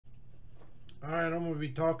Alright, I'm going to be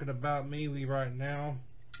talking about Mewe right now.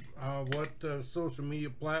 What social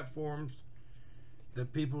media platforms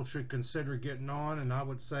that people should consider getting on, and I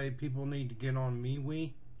would say people need to get on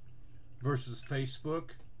Mewe versus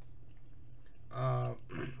Facebook. Of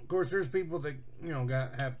course, there's people that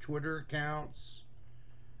have Twitter accounts,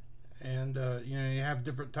 and you have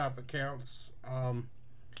different type of accounts.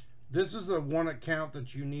 This is the one account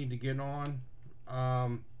that you need to get on,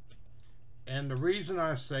 and the reason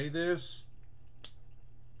I say this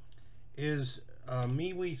is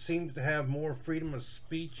Mewe seems to have more freedom of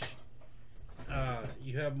speech.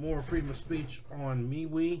 You have more freedom of speech on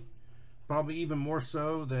Mewe, probably even more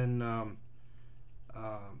so than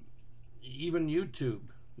even YouTube,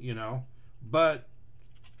 But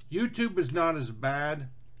YouTube is not as bad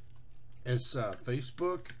as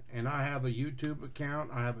Facebook, and I have a YouTube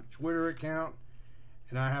account, I have a Twitter account,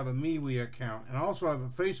 and I have a Mewe account, and I also have a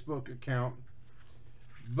Facebook account,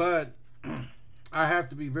 but I have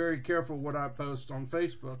to be very careful what I post on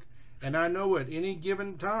Facebook, and I know at any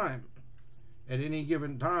given time,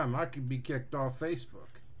 I could be kicked off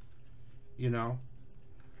Facebook,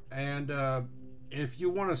 and if you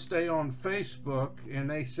want to stay on Facebook and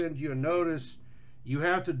they send you a notice, you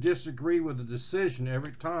have to disagree with the decision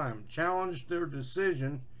every time. Challenge their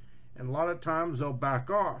decision, and a lot of times they'll back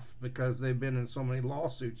off because they've been in so many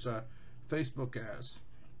lawsuits, Facebook has.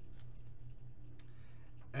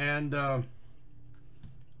 And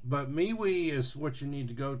but Mewe is what you need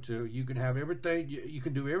to go to. You can have everything. You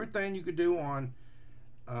can do everything you could do on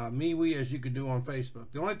Mewe as you could do on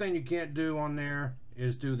Facebook. The only thing you can't do on there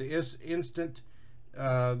is do the instant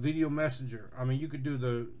video messenger. I mean, you could do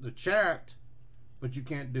the chat, but you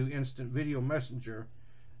can't do instant video messenger.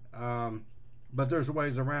 But there's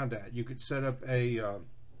ways around that. You could set up a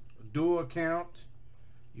dual account.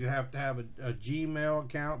 You have to have a Gmail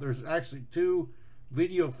account. There's actually two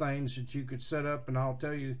video things that you could set up, and I'll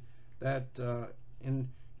tell you that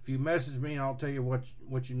if you message me, I'll tell you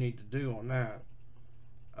what you need to do on that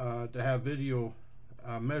to have video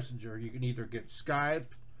messenger. You can either get Skype,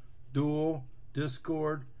 Dual,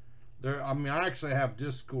 Discord. I actually have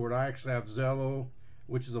Discord. I actually have Zello,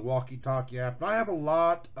 which is a walkie-talkie app. I have a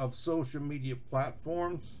lot of social media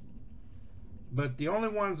platforms, but the only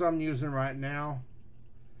ones I'm using right now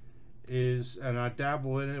is, and I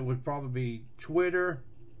dabble in it, would probably be Twitter.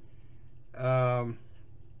 I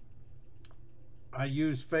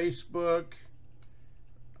use Facebook,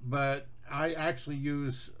 but I actually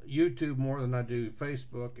use YouTube more than I do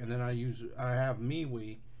Facebook, and then I have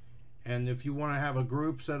Mewe. And if you want to have a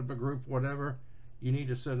group, set up a group, whatever, you need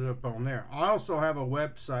to set it up on there. I also have a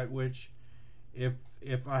website, which if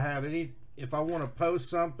I want to post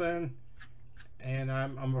something and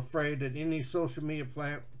I'm afraid that any social media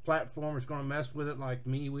platform is going to mess with it, like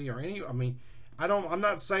Mewe or any, I'm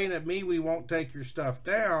not saying that Mewe won't take your stuff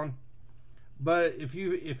down, but if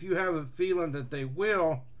you have a feeling that they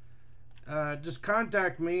will, just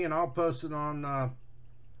contact me and I'll post it on our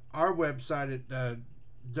website at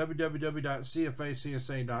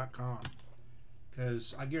www.cfacsa.com,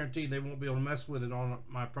 because I guarantee they won't be able to mess with it on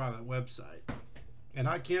my private website. And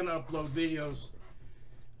I can upload videos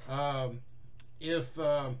and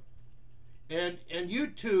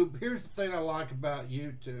YouTube. Here's the thing I like about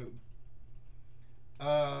YouTube,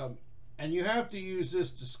 and you have to use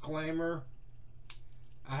this disclaimer.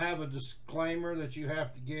 I have a disclaimer that you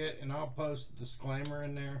have to get, and I'll post the disclaimer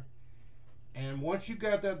in there. And once you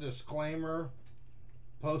got that disclaimer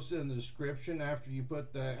posted in the description, after you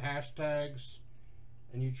put the hashtags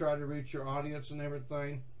and you try to reach your audience and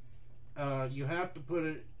everything, you have to put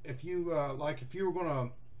it, if you were going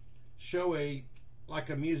to show a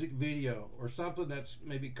music video or something that's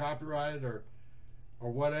maybe copyrighted or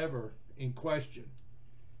whatever in question,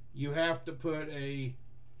 you have to put an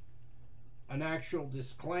actual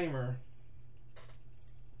disclaimer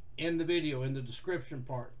in the video, in the description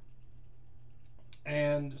part.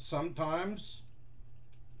 And sometimes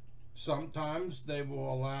they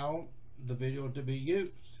will allow the video to be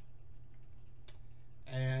used,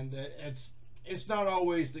 and it's not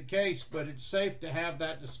always the case, but it's safe to have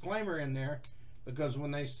that disclaimer in there, because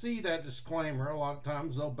when they see that disclaimer, a lot of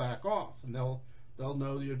times they'll back off, and they'll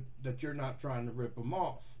know that you're not trying to rip them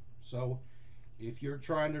off. So if you're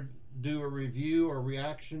trying to do a review or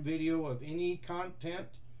reaction video of any content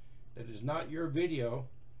that is not your video,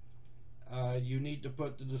 you need to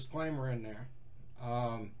put the disclaimer in there,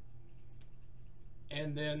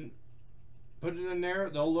 and then put it in there.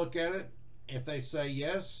 They'll look at it. If they say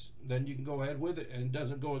yes, then you can go ahead with it, and it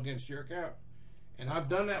doesn't go against your account. And I've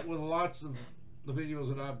done that with lots of the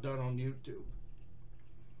videos that I've done on YouTube.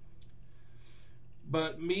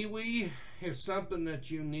 But Mewe is something that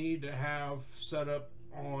you need to have set up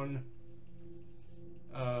on,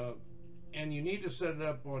 and you need to set it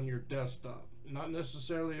up on your desktop, not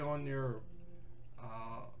necessarily on your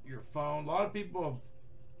phone. A lot of people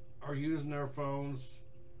are using their phones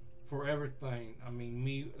for everything. I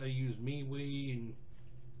mean, they use Mewe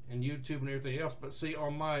and YouTube and everything else. But see,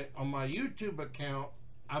 on my YouTube account,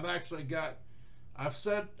 I've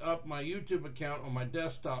set up my YouTube account on my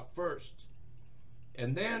desktop first,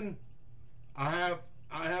 and then I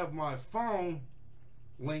have my phone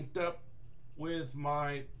linked up with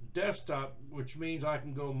my desktop, which means I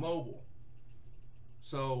can go mobile.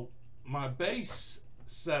 So my base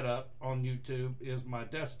setup on YouTube is my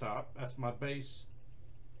desktop. That's my base.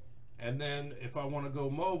 And then if I want to go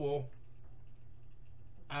mobile,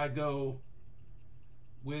 I go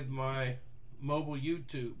with my mobile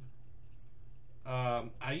YouTube.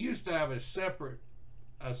 I used to have a separate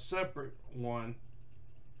one,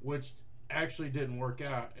 which actually didn't work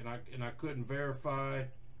out, and I couldn't verify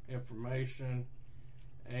information.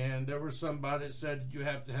 And there was somebody that said you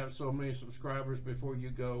have to have so many subscribers before you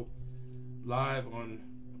go live on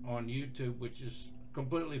YouTube, which is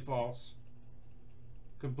completely false.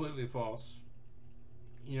 Completely false.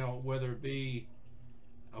 You know, whether it be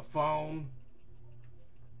a phone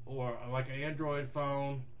or like an Android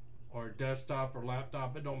phone or a desktop or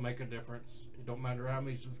laptop, it don't make a difference. It don't matter how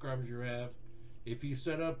many subscribers you have. If you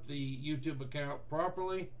set up the YouTube account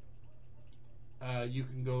properly, you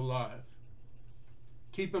can go live.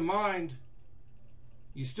 Keep in mind,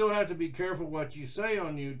 you still have to be careful what you say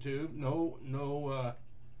on YouTube. No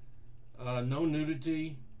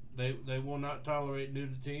nudity. They will not tolerate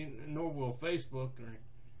nudity, nor will Facebook or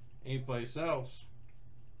any place else.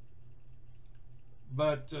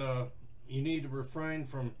 But you need to refrain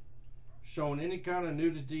from showing any kind of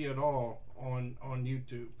nudity at all on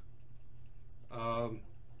YouTube.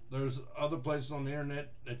 There's other places on the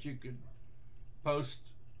internet that you could post.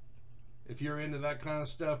 If you're into that kind of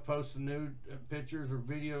stuff, post nude pictures or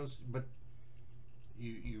videos, but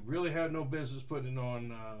you really have no business putting it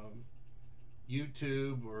on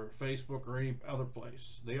YouTube or Facebook or any other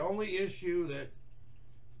place. The only issue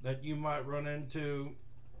that you might run into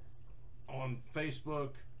on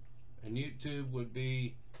Facebook and YouTube would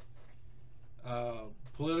be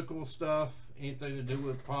political stuff, anything to do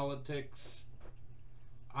with politics.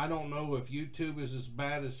 I don't know if YouTube is as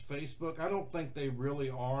bad as Facebook. I don't think they really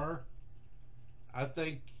are. I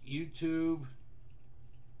think YouTube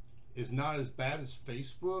is not as bad as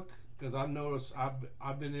Facebook, because I've noticed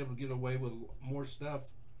I've been able to get away with more stuff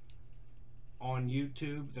on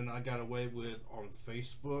YouTube than I got away with on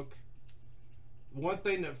Facebook. One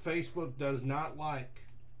thing that Facebook does not like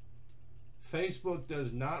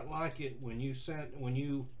it when you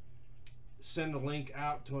send a link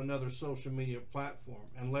out to another social media platform,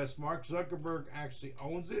 unless Mark Zuckerberg actually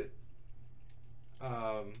owns it.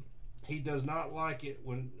 He does not like it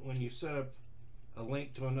when you set up a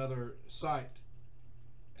link to another site,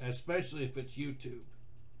 especially if it's YouTube.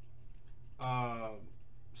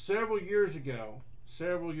 Several years ago,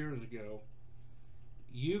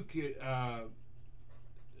 you could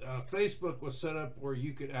Facebook was set up where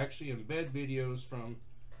you could actually embed videos from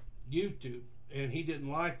YouTube, and he didn't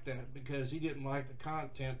like that because he didn't like the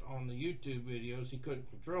content on the YouTube videos. He couldn't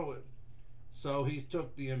control it, so he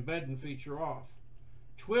took the embedding feature off.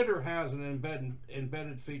 Twitter has an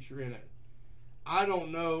embedded feature in it. I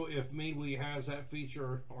don't know if Mewe has that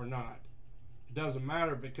feature or not. It doesn't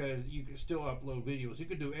matter, because you can still upload videos. You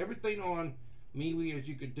can do everything on Mewe as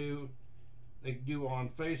you could do on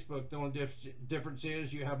Facebook. The only difference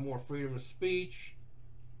is you have more freedom of speech.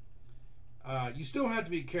 You still have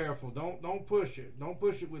to be careful. Don't push it. Don't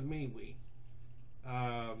push it with Mewe.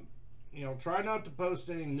 You know, try not to post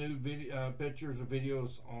any nude pictures or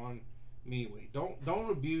videos on Mewe.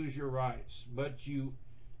 Don't abuse your rights, but you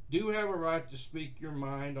do have a right to speak your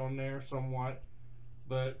mind on there somewhat,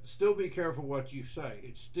 but still be careful what you say.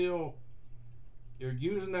 It's still, you're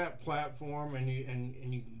using that platform, and you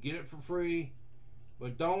can get it for free,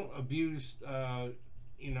 but don't abuse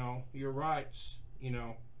you know, your rights, you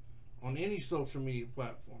know, on any social media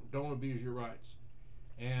platform. Don't abuse your rights.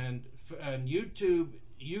 And YouTube,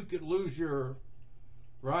 you could lose your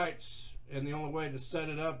rights, and the only way to set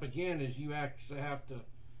it up again is you actually have to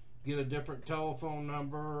get a different telephone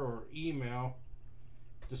number or email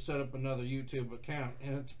to set up another YouTube account,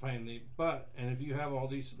 and it's a pain in the butt. And if you have all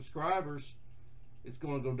these subscribers, it's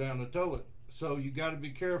going to go down the toilet. So you got to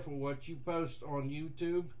be careful what you post on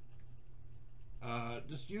YouTube.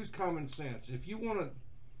 Just use common sense. If you want to,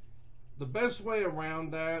 the best way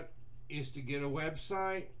around that is to get a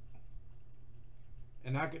website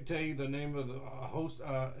and I could tell you the name of the host,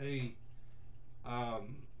 a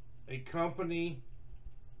company,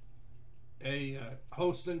 a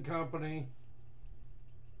hosting company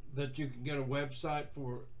that you can get a website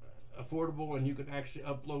for affordable, and you can actually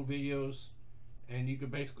upload videos, and you can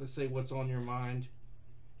basically say what's on your mind,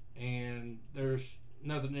 and there's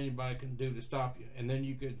nothing anybody can do to stop you. And then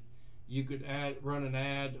you could run an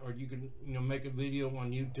ad, or you can make a video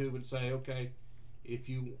on YouTube and say, okay, if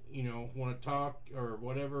you want to talk or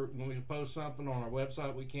whatever, when we post something on our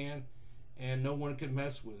website, we can, and no one can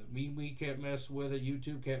mess with it. We can't mess with it.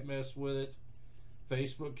 YouTube can't mess with it.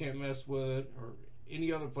 Facebook can't mess with it, or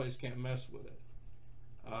any other place can't mess with it.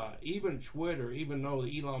 Even Twitter, even though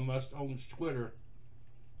Elon Musk owns Twitter,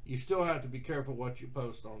 you still have to be careful what you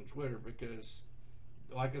post on Twitter, because,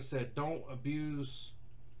 like I said, don't abuse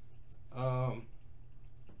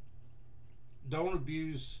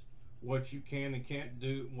what you can and can't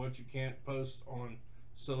do, what you can't post on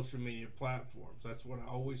social media platforms. That's what I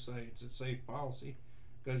always say. It's a safe policy,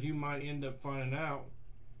 because you might end up finding out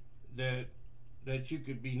that you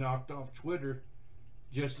could be knocked off Twitter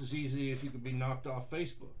just as easily as you could be knocked off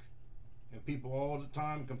Facebook. And people all the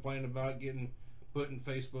time complain about getting put in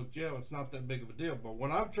Facebook jail. It's not that big of a deal. But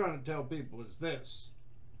what I'm trying to tell people is this.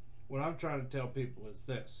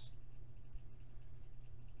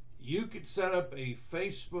 You could set up a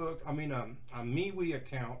a Mewe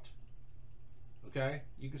account. Okay?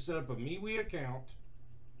 You could set up a Mewe account,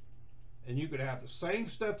 and you could have the same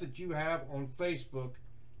stuff that you have on Facebook,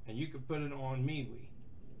 and you could put it on Mewe.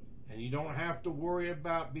 And you don't have to worry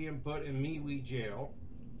about being put in Mewe jail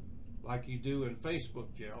like you do in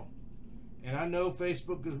Facebook jail. And I know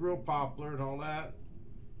Facebook is real popular and all that,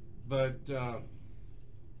 but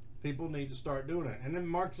people need to start doing it. And then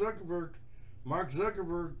Mark Zuckerberg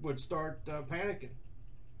would start panicking,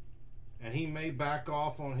 and he may back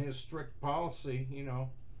off on his strict policy,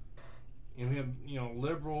 and him,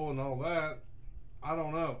 liberal and all that. I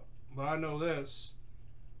don't know, but I know this: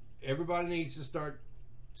 everybody needs to start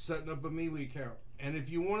setting up a Mewe account. And if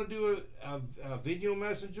you want to do a video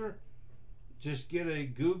messenger, just get a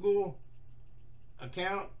Google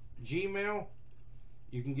account, Gmail.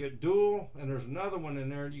 You can get Dual, and there's another one in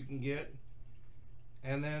there you can get.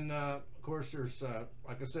 And then of course there's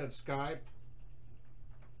like I said, Skype,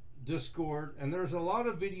 Discord, and there's a lot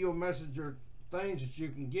of video messenger things that you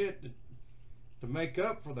can get to make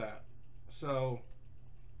up for that. So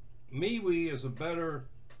Mewe is a better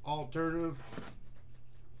alternative,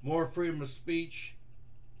 more freedom of speech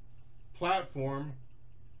platform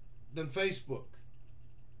than Facebook.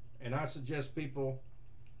 And I suggest people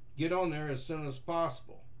get on there as soon as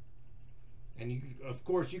possible. And you, of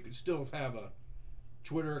course, you could still have a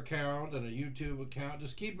Twitter account and a YouTube account.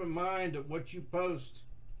 Just keep in mind that what you post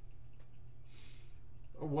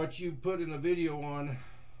or what you put in a video on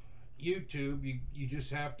YouTube, you just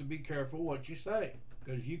have to be careful what you say,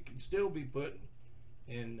 because you can still be put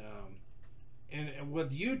in and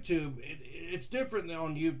with YouTube, it's different than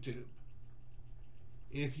on YouTube.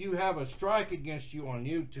 If you have a strike against you on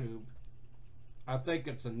YouTube, I think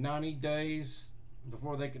it's a 90 days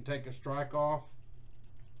before they can take a strike off.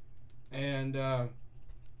 And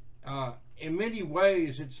in many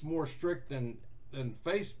ways, it's more strict than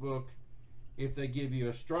Facebook if they give you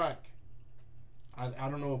a strike. I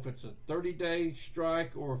don't know if it's a 30-day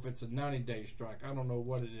strike or if it's a 90-day strike. I don't know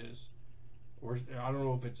what it is. Or I don't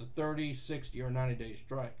know if it's a 30, 60, or 90-day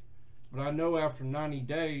strike. But I know after 90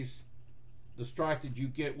 days, the strike that you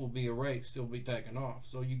get will be erased. It'll be taken off.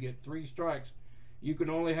 So you get 3 strikes. You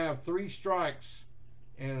can only have 3 strikes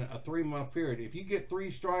in a 3-month period. If you get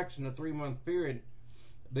 3 strikes in a 3-month period,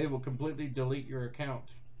 they will completely delete your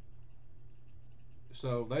account.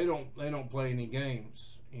 So they don't play any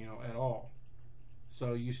games, at all.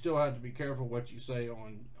 So you still have to be careful what you say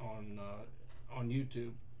on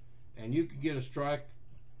YouTube. And you could get a strike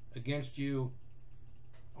against you,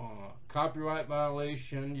 copyright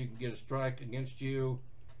violation. You can get a strike against you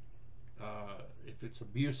if it's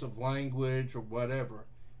abusive language or whatever.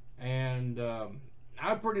 And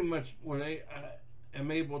I pretty much am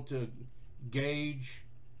able to gauge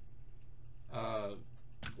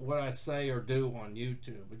what I say or do on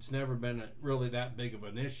YouTube. It's never been really that big of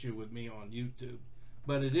an issue with me on YouTube,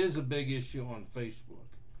 but it is a big issue on Facebook.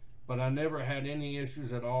 But I never had any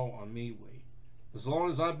issues at all on Mewe. As long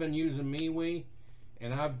as I've been using Mewe,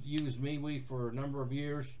 and I've used Mewe for a number of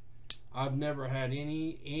years, I've never had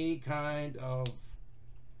any kind of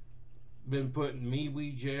been put in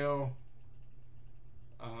Mewe jail.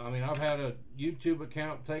 I've had a YouTube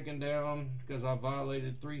account taken down because I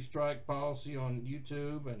violated 3-strike policy on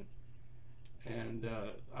YouTube, and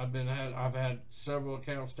I've had several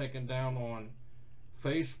accounts taken down on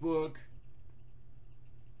Facebook,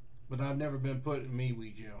 but I've never been put in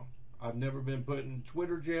Mewe jail. I've never been put in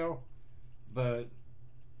Twitter jail, but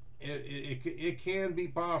it can be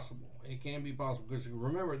possible. It can be possible, because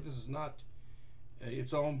remember, this is not,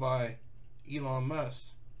 it's owned by Elon Musk.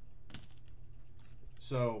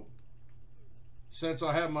 So since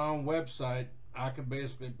I have my own website, I can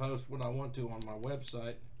basically post what I want to on my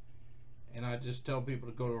website, and I just tell people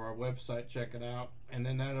to go to our website, check it out, and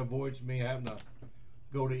then that avoids me having to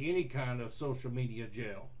go to any kind of social media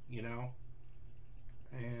jail, you know.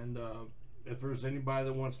 And if there's anybody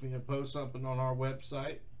that wants me to post something on our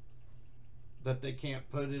website that they can't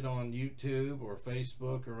put it on YouTube or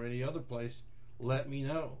Facebook or any other place, let me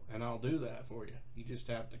know, and I'll do that for you. You just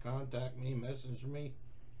have to contact me, message me,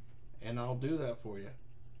 and I'll do that for you.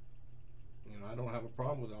 You know, I don't have a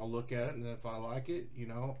problem with it. I'll look at it, and if I like it, you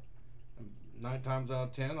know, 9 times out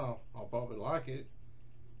of 10, I'll probably like it.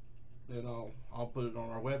 Then I'll put it on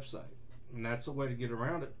our website, and that's the way to get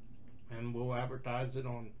around it. And we'll advertise it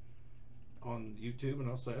on YouTube, and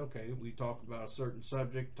I'll say, okay, we talk about a certain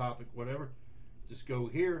subject, topic, whatever. Just go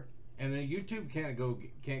here, and then YouTube can't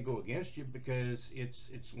go against you, because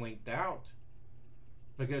it's linked out,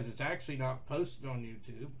 because it's actually not posted on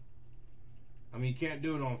YouTube. I mean, you can't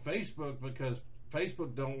do it on Facebook, because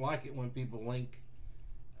Facebook don't like it when people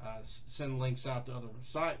send links out to other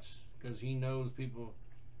sites, because he knows people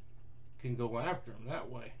can go after them that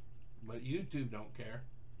way. But YouTube don't care,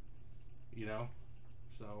 you know.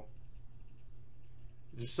 So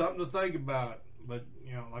just something to think about. But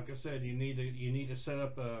you know, like I said, you need to set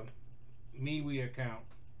up a Mewe account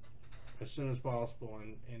as soon as possible,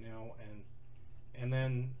 and you know, and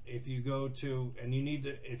then if you go to, and you need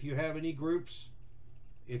to, if you have any groups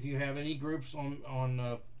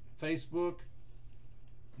on Facebook,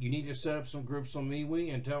 you need to set up some groups on Mewe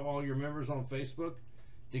and tell all your members on Facebook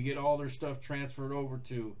to get all their stuff transferred over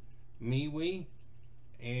to Mewe.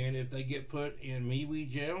 And if they get put in Mewe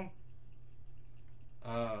jail,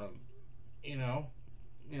 you know,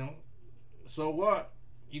 so what?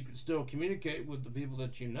 You can still communicate with the people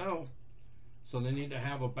that you know. So they need to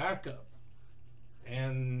have a backup.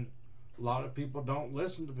 And a lot of people don't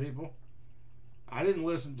listen to people. I didn't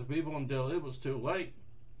listen to people until it was too late.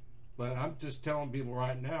 But I'm just telling people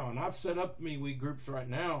right now, and I've set up Mewe groups right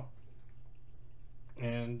now,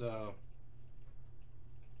 and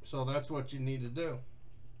so that's what you need to do.